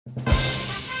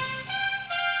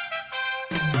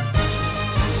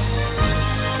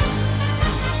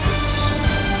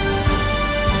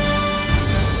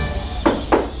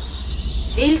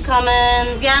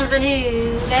Willkommen,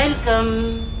 bienvenue,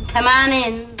 welcome, come on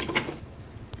in.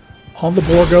 On the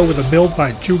Borgo with a build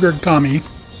by Jugergami,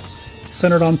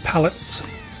 centered on pallets.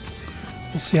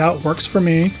 We'll see how it works for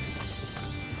me.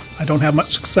 I don't have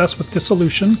much success with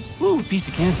dissolution. Ooh, piece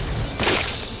of candy.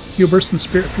 Hubris and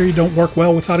Spirit Fury don't work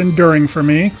well without enduring for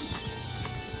me.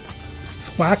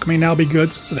 Thwack may now be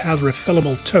good since it has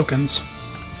refillable tokens.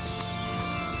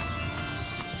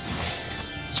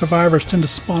 Survivors tend to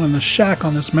spawn in the shack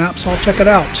on this map, so I'll check it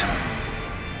out.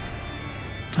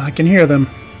 I can hear them.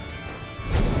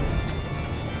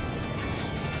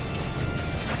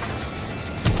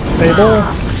 Sable.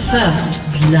 First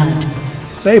blood.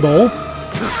 Sable.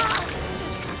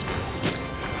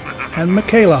 And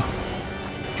Michaela.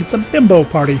 It's a bimbo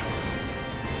party.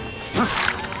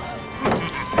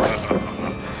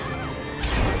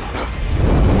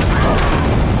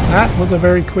 That was a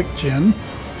very quick gen.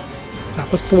 That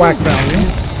was thwack value.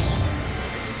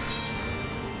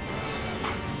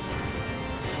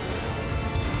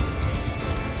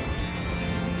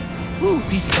 Ooh,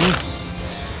 piece of candy.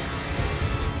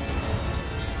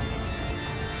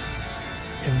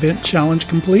 Event challenge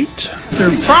complete.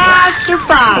 Surprise,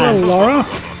 surprise! Hello, Laura.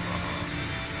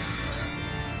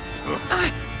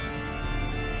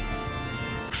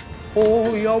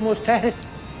 Oh, you almost had it.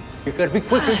 You gotta be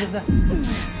quicker than that.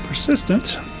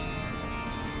 Persistent.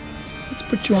 Let's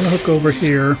put you on the hook over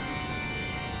here.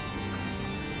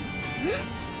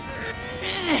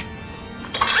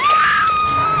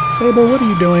 Sable, what are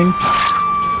you doing?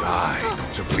 Try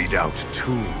not to bleed out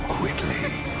too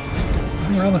quickly.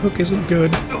 Around the hook isn't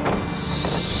good.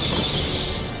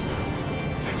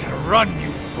 Run,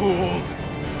 you fool!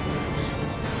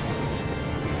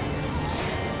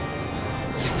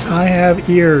 I have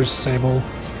ears, Sable.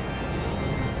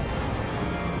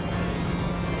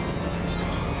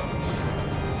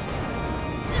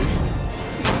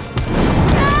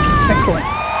 Excellent.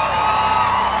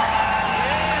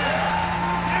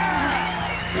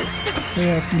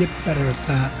 Yeah, I can get better at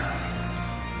that.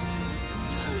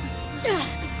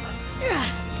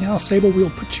 Now, Sable, we'll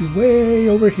put you way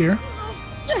over here.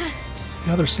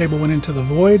 The other Sable went into the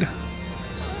void.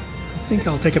 I think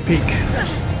I'll take a peek.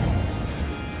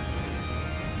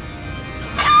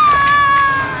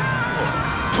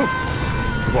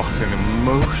 What an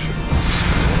emotion.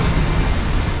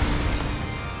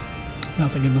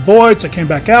 Nothing in the void, so I came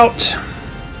back out.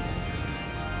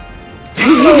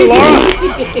 Hello,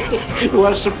 Laura.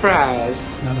 What a surprise.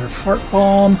 Another fart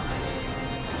bomb.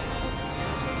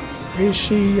 Where is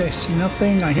she? I see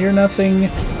nothing. I hear nothing.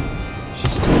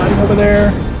 She's still hiding over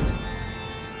there.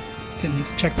 Didn't need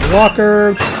to check the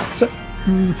walker.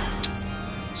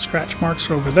 Scratch marks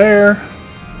are over there.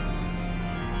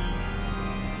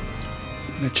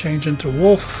 I'm going to change into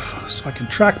wolf so I can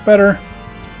track better.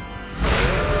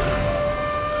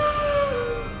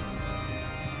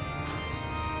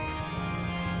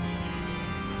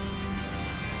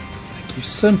 Thank you,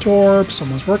 Centaur.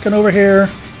 Someone's working over here.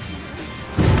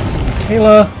 See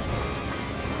Michaela.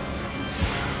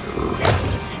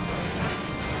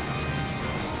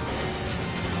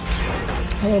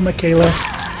 Hello, Michaela.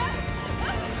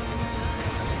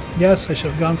 Yes, I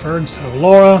should have gone for her instead of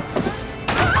Laura.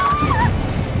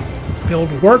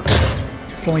 Build worked.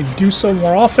 If you only do so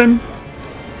more often.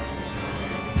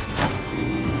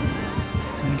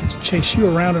 And I get to chase you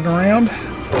around and around.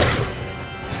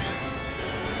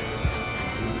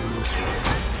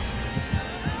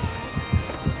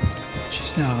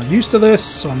 She's now used to this,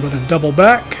 so I'm going to double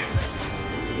back.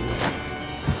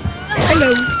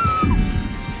 Hello.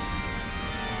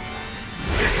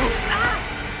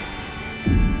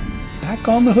 Back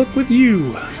on the hook with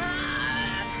you.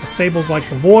 The Sable's like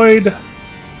the void.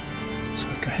 So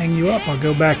after I hang you up, I'll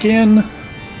go back in.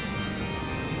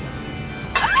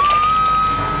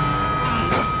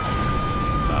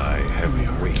 I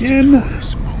have waited again. for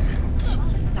this moment.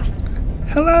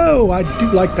 Hello! I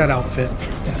do like that outfit.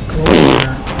 That glowing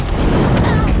hair.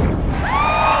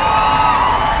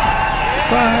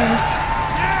 Surprise!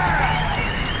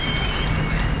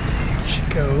 There she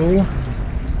go.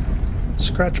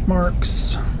 Scratch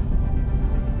marks.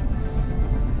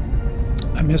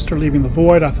 I missed her leaving the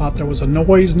void. I thought there was a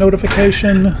noise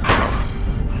notification.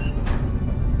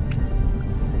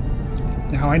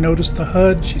 Now I noticed the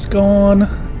HUD. She's gone.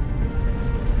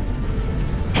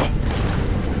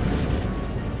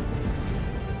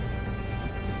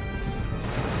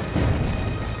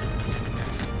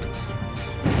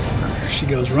 There she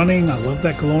goes running. I love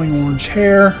that glowing orange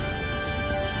hair.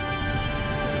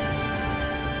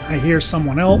 I hear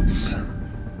someone else.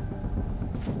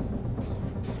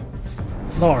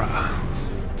 Laura.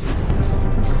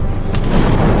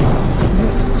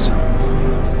 this.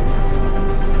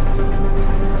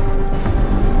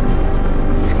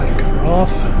 Try to cut her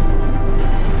off.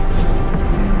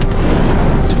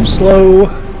 Too slow.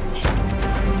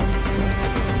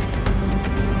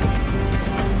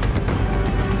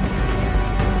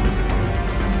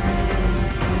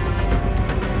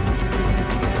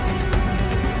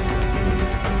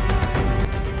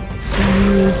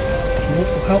 Wolf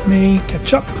will help me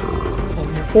catch up.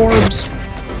 Follow your orbs.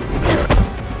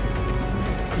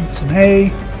 Eat some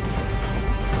hay.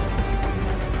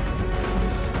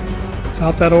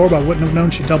 Without that orb, I wouldn't have known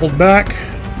she doubled back.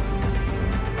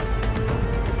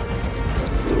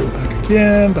 Doubled back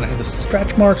again, but I had the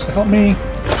scratch marks to help me.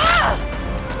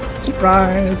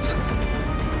 Surprise!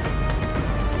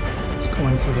 Just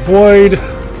going for the void.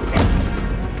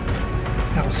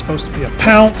 That was supposed to be a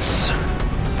pounce.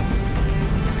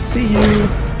 See you.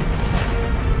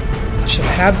 I should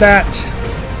have had that.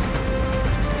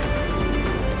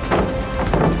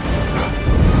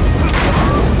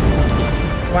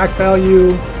 Whack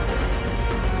value.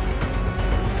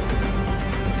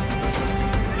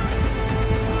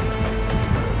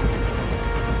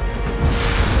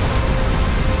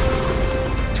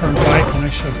 Turn right when I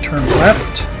should have turned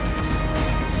left.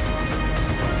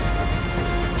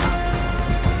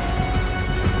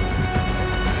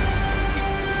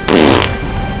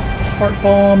 Heart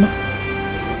bomb.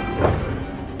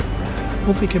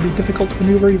 Wolfie can be difficult to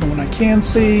maneuver even when I can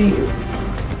see.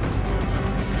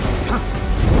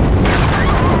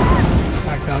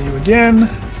 Back value again.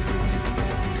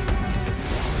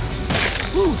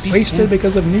 Wasted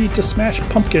because of need to smash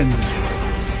pumpkin.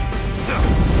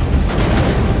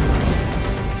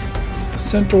 The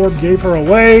scent orb gave her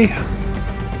away.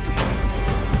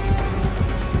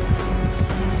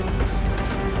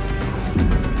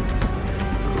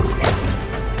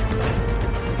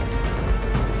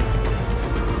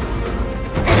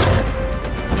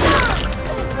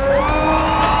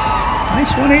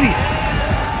 Nice 180.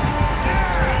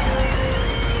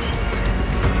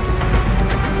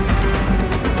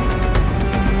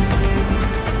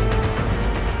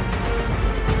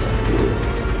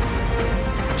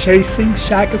 Chasing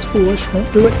Shack is foolish,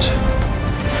 won't do it.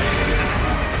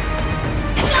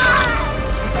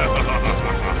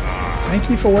 Thank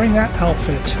you for wearing that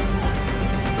outfit.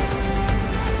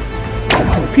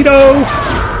 Torpedo!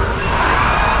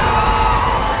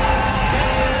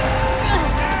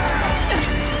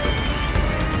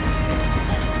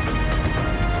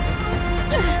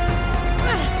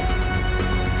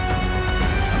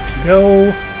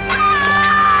 Go.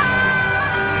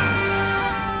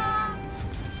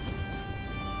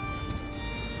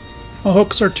 My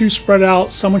hooks are too spread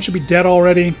out. Someone should be dead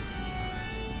already.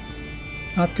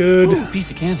 Not good. Ooh, piece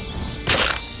of candy.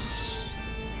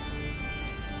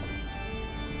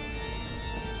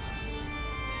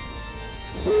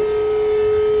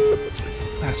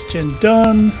 Last gen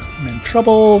done. I'm in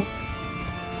trouble.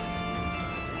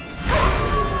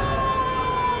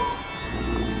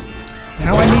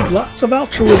 Now I need lots of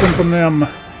altruism from them.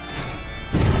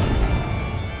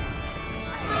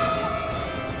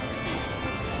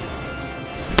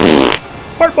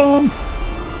 Fart bomb!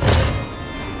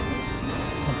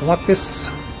 I'll block this.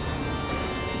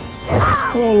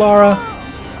 Hello, Lara.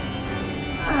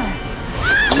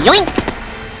 Yoink!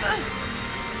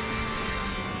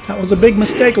 That was a big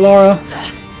mistake, Lara.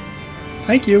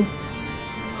 Thank you.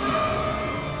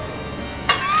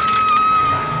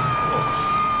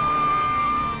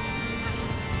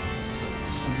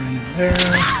 Right in there.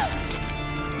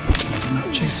 I'm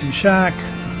not chasing Shack.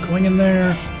 Not going in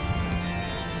there.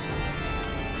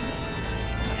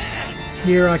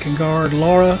 Here I can guard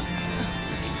Lara.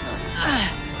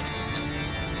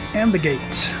 And the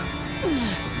gate.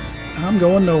 I'm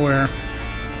going nowhere.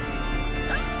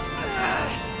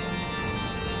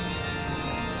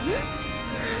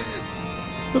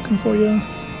 Looking for you.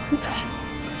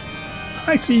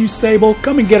 I see you, Sable.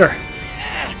 Come and get her.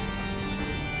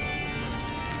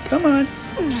 Come on.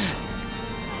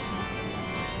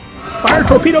 Fire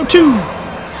Torpedo 2!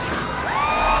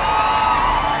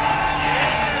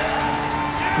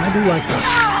 I do like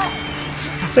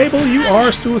that. Sable, you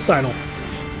are suicidal.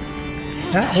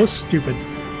 That was stupid.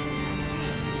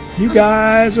 You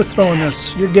guys are throwing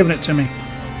this. You're giving it to me.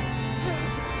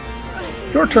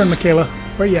 Your turn, Michaela.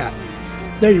 Where you at?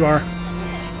 There you are.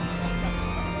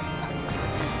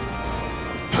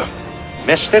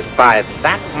 Missed it by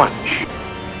that much.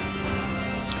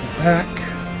 Go back.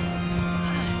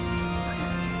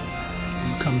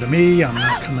 You come to me. I'm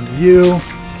not coming to you.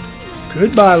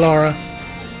 Goodbye, Lara.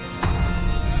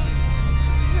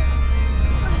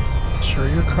 Sure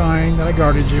you're crying that I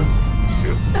guarded you.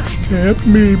 Tempt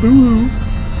me, boo.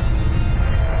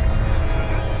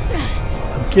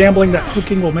 I'm gambling that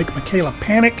hooking will make Michaela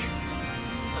panic.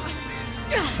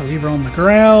 I leave her on the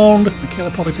ground.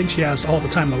 Michaela probably thinks she has all the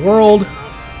time in the world.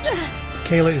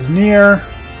 Michaela is near.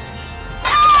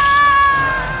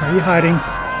 Where are you hiding?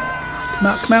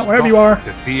 Come out, wherever you are.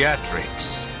 The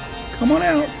theatrics. Come on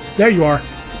out. There you are.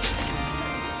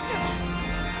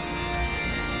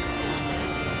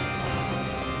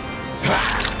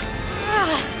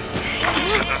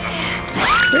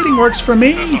 Trading works for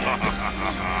me.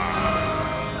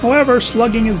 However,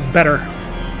 slugging is better.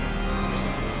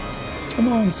 Come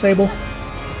on, Sable.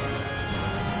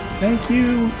 Thank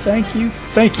you, thank you,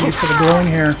 thank you for the glowing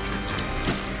hair.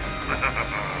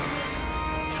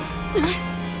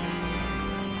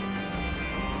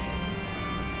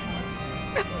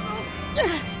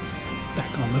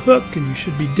 Back on the hook, and you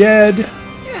should be dead.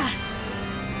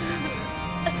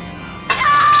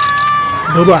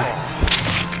 Bye-bye.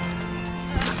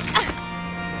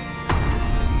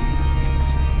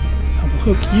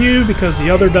 Hook you because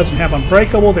the other doesn't have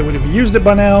unbreakable. They would have used it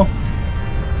by now.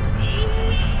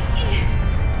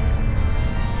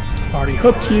 Already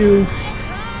hooked you,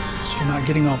 so you're not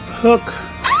getting off the hook.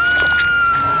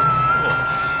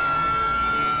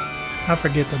 I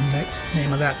forget the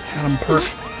name of that Adam perk.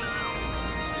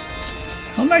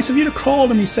 How nice of you to crawl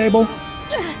to me, Sable.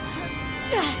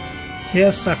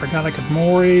 Yes, I forgot I could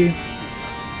Mori.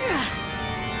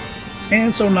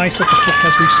 And so nice that the hook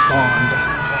has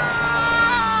respawned.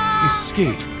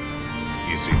 Escape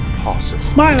is impossible.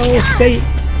 Smile, say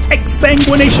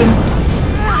exsanguination.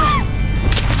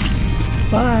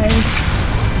 Bye.